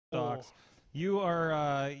Docs. You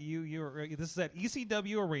are this is at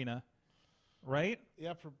ECW Arena, right?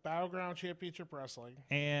 Yep, for Battleground Championship Wrestling.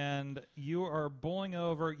 And you are bowling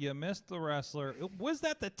over. You missed the wrestler. Was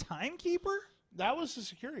that the timekeeper? That was the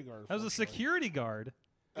security guard. That was a security guard.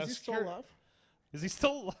 Is he still alive? Is he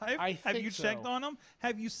still alive? Have you so. checked on him?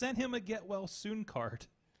 Have you sent him a get well soon card?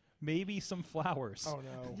 Maybe some flowers. Oh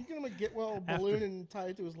no! You get him a get well balloon and tie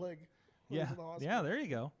it to his leg. Yeah, yeah. There you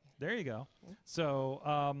go. There you go. So,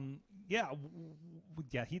 yeah,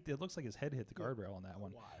 yeah. It looks like his head hit the guardrail on that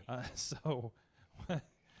one. Why?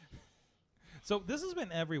 So this has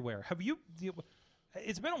been everywhere. Have you?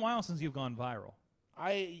 It's been a while since you've gone viral.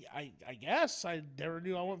 I guess I never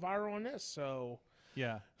knew I went viral on this. So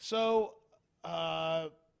yeah. So,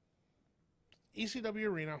 ECW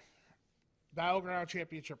Arena, Battleground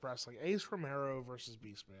Championship Wrestling, Ace Romero versus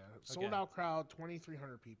Beastman. Sold out crowd,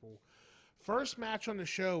 2,300 people. First match on the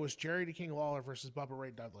show was Jerry the King Lawler versus Bubba Ray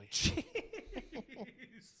Dudley. Jeez.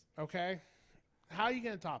 Okay, how are you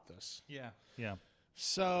gonna top this? Yeah. Yeah.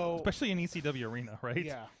 So, especially in ECW Arena, right?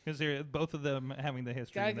 Yeah, because they're both of them having the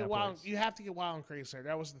history. Gotta get wild. You have to get wild and crazy there.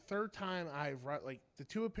 That was the third time I've like the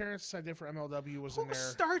two appearances I did for MLW was in there.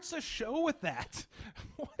 Who starts a show with that?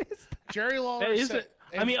 What is that? Jerry Lawler said,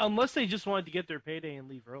 I mean, unless they just wanted to get their payday and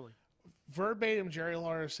leave early. Verbatim, Jerry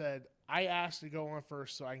Lawler said, "I asked to go on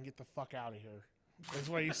first so I can get the fuck out of here." That's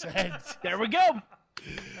what he said. There we go.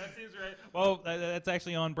 That seems right. Well, that's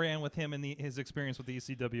actually on brand with him and his experience with the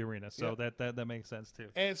ECW Arena, so that makes sense too.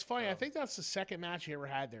 And it's funny. I think that's the second match he ever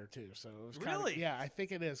had there too. So it was really, yeah, I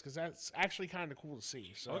think it is because that's actually kind of cool to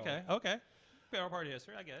see. So okay, fair party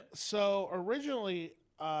history, I get it. So originally,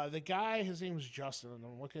 the guy, his name was Justin, and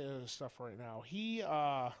I'm looking at his stuff right now. He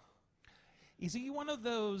is he one of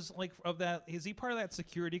those is he part of that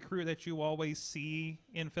security crew that you always see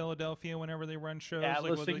in Philadelphia whenever they run shows?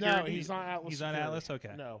 Atlas no, he's not Atlas. He's not Atlas.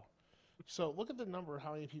 Okay. No. So look at the number.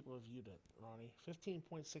 How many people have viewed it, Ronnie?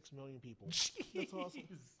 15.6 million people. Jeez. That's awesome.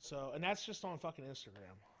 So, and that's just on fucking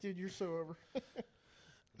Instagram. Dude, you're so over.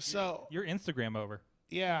 So you're Instagram over.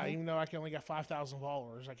 Yeah, even though I can only got 5,000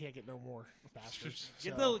 followers, I can't get no more bastards.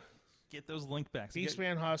 Get those link backs.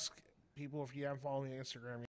 Beastman Husk, people, if you haven't followed me on Instagram.